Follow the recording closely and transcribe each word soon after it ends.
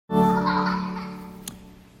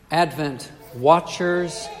Advent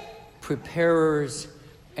watchers, preparers,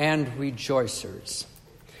 and rejoicers.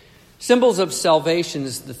 Symbols of salvation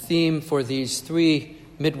is the theme for these 3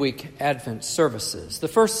 midweek Advent services. The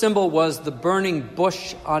first symbol was the burning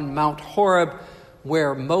bush on Mount Horeb,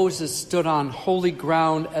 where Moses stood on holy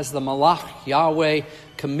ground as the Malach Yahweh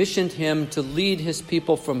commissioned him to lead his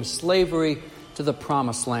people from slavery to the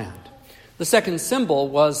promised land. The second symbol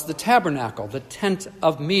was the tabernacle, the tent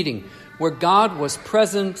of meeting, where God was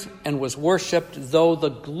present and was worshipped, though the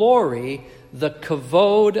glory, the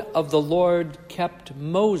kavod of the Lord kept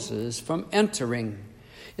Moses from entering.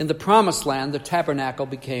 In the promised land, the tabernacle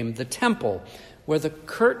became the temple, where the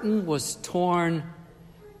curtain was torn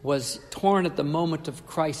at the moment of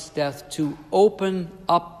Christ's death to open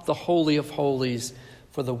up the Holy of Holies,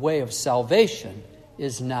 for the way of salvation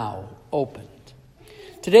is now opened.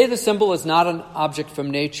 Today, the symbol is not an object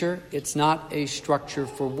from nature. It's not a structure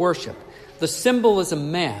for worship. The symbol is a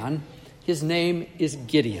man. His name is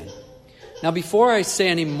Gideon. Now, before I say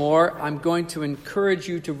any more, I'm going to encourage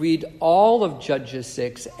you to read all of Judges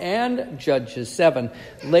 6 and Judges 7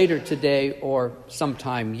 later today or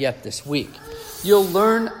sometime yet this week. You'll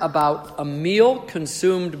learn about a meal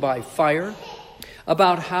consumed by fire,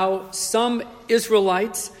 about how some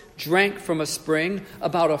Israelites drank from a spring,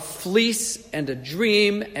 about a fleece and a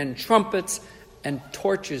dream and trumpets and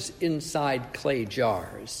torches inside clay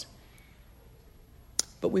jars.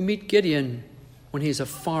 But we meet Gideon when he's a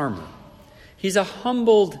farmer. He's a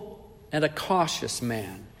humbled and a cautious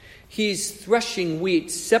man. He's threshing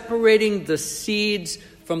wheat, separating the seeds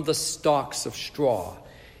from the stalks of straw.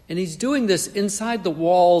 And he's doing this inside the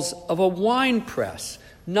walls of a wine press,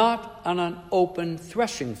 not on an open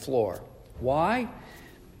threshing floor. Why?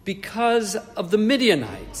 Because of the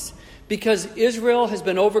Midianites. Because Israel has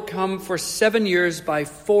been overcome for 7 years by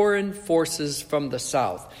foreign forces from the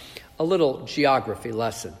south. A little geography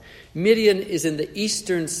lesson. Midian is in the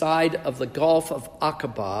eastern side of the Gulf of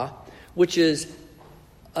Aqaba, which is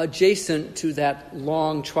adjacent to that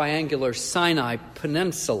long triangular Sinai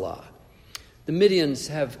Peninsula. The Midians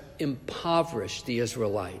have impoverished the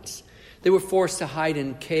Israelites. They were forced to hide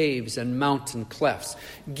in caves and mountain clefts.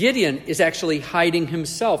 Gideon is actually hiding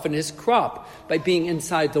himself and his crop by being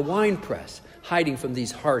inside the winepress, hiding from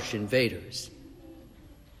these harsh invaders.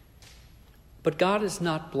 But God is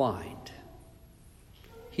not blind.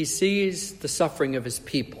 He sees the suffering of his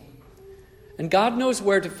people. And God knows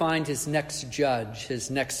where to find his next judge,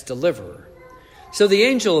 his next deliverer. So the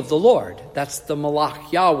angel of the Lord, that's the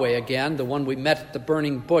Malach Yahweh again, the one we met at the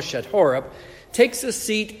burning bush at Horeb, takes a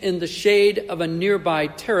seat in the shade of a nearby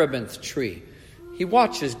terebinth tree. He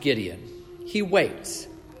watches Gideon. He waits.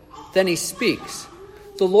 Then he speaks.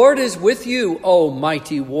 "The Lord is with you, O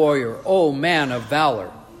mighty warrior, O man of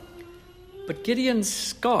valor." But Gideon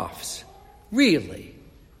scoffs. Really?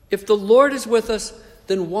 If the Lord is with us,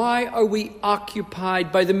 then why are we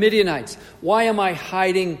occupied by the Midianites? Why am I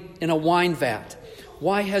hiding in a wine vat?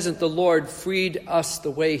 Why hasn't the Lord freed us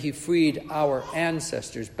the way he freed our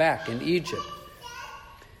ancestors back in Egypt?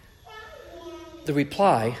 The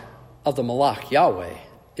reply of the Malach Yahweh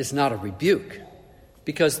is not a rebuke,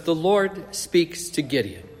 because the Lord speaks to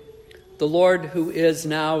Gideon. The Lord, who is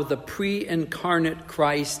now the pre-incarnate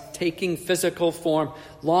Christ, taking physical form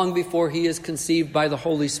long before he is conceived by the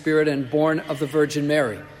Holy Spirit and born of the Virgin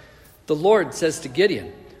Mary. The Lord says to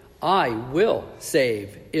Gideon, "I will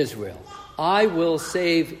save Israel. I will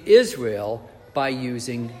save Israel by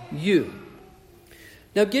using you."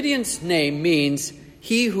 Now, Gideon's name means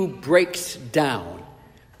he who breaks down.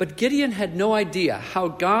 But Gideon had no idea how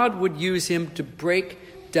God would use him to break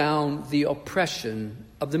down the oppression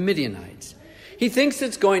of the Midianites. He thinks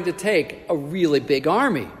it's going to take a really big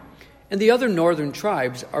army, and the other northern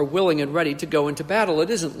tribes are willing and ready to go into battle. It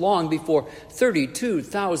isn't long before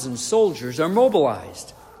 32,000 soldiers are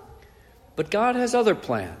mobilized. But God has other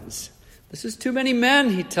plans. "This is too many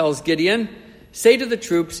men," he tells Gideon. "Say to the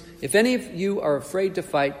troops, if any of you are afraid to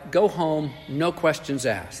fight, go home, no questions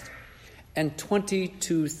asked." And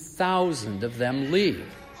 22,000 of them leave.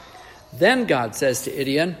 Then God says to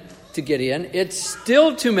Gideon, "It's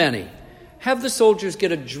still too many. Have the soldiers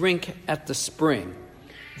get a drink at the spring.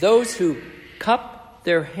 Those who cup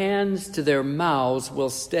their hands to their mouths will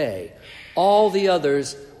stay. All the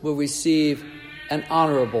others will receive an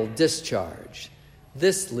honorable discharge."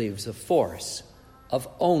 This leaves a force of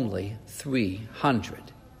only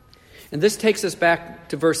 300. And this takes us back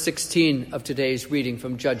to verse 16 of today's reading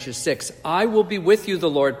from Judges 6. "I will be with you," the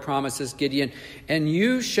Lord promises Gideon, "and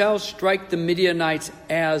you shall strike the Midianites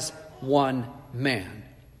as one man."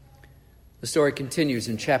 The story continues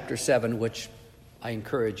in chapter 7, which I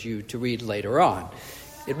encourage you to read later on.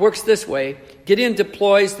 It works this way. Gideon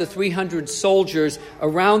deploys the 300 soldiers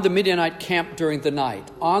around the Midianite camp during the night.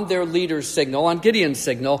 On their leader's signal, on Gideon's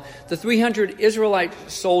signal, the 300 Israelite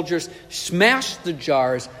soldiers smash the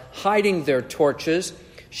jars, hiding their torches,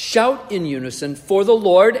 shout in unison for the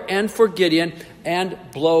Lord and for Gideon, and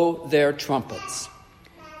blow their trumpets.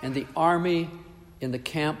 And the army in the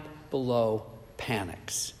camp below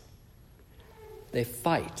panics. They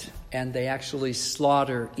fight, and they actually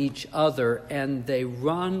slaughter each other, and they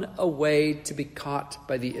run away to be caught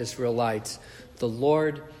by the Israelites. The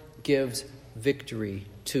Lord gives victory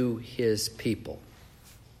to his people.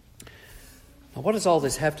 Now, what does all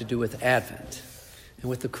this have to do with Advent and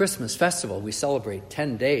with the Christmas festival we celebrate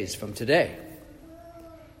 10 days from today?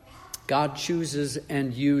 God chooses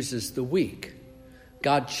and uses the weak.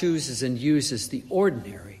 God chooses and uses the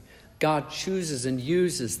ordinary. God chooses and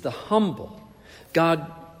uses the humble.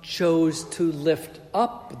 God chose to lift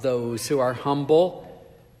up those who are humble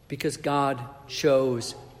because God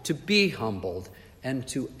chose to be humbled and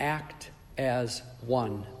to act as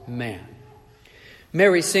one man.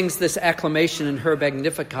 Mary sings this acclamation in her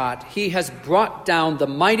Magnificat. He has brought down the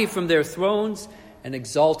mighty from their thrones and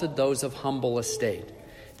exalted those of humble estate.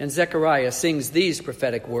 And Zechariah sings these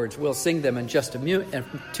prophetic words. We'll sing them in just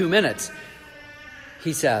 2 minutes.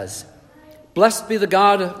 He says, "Blessed be the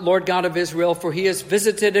God, Lord God of Israel, for he has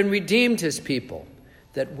visited and redeemed his people,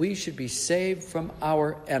 that we should be saved from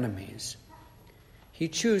our enemies." He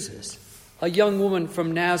chooses a young woman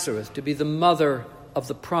from Nazareth to be the mother of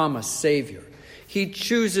the promised Savior. He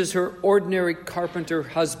chooses her ordinary carpenter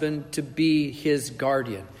husband to be his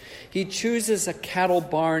guardian. He chooses a cattle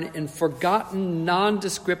barn in forgotten,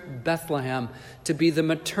 nondescript Bethlehem to be the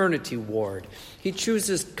maternity ward. He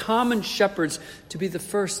chooses common shepherds to be the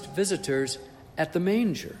first visitors at the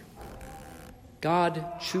manger. God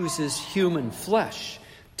chooses human flesh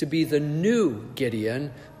to be the new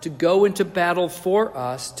Gideon, to go into battle for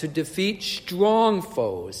us, to defeat strong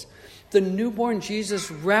foes. The newborn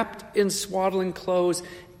Jesus, wrapped in swaddling clothes,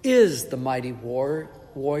 is the mighty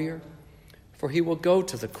warrior, for he will go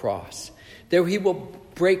to the cross. There he will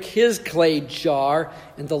break his clay jar,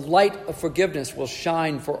 and the light of forgiveness will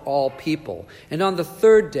shine for all people. And on the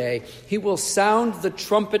third day, he will sound the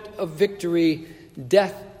trumpet of victory.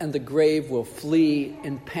 Death and the grave will flee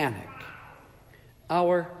in panic.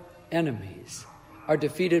 Our enemies are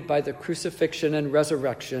defeated by the crucifixion and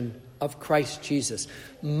resurrection of Christ Jesus.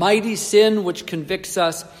 Mighty sin which convicts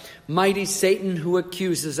us, mighty Satan who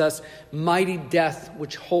accuses us, mighty death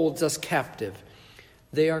which holds us captive.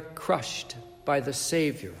 They are crushed by the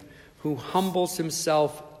Savior, who humbles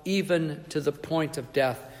himself even to the point of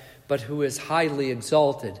death, but who is highly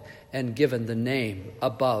exalted and given the name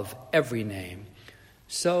above every name.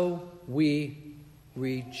 So we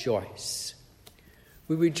rejoice.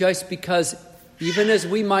 We rejoice because even as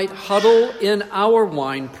we might huddle in our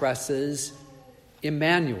wine presses,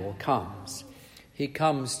 Emmanuel comes. He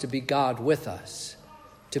comes to be God with us,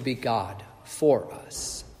 to be God for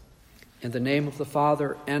us. In the name of the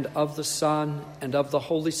Father, and of the Son, and of the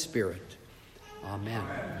Holy Spirit. Amen.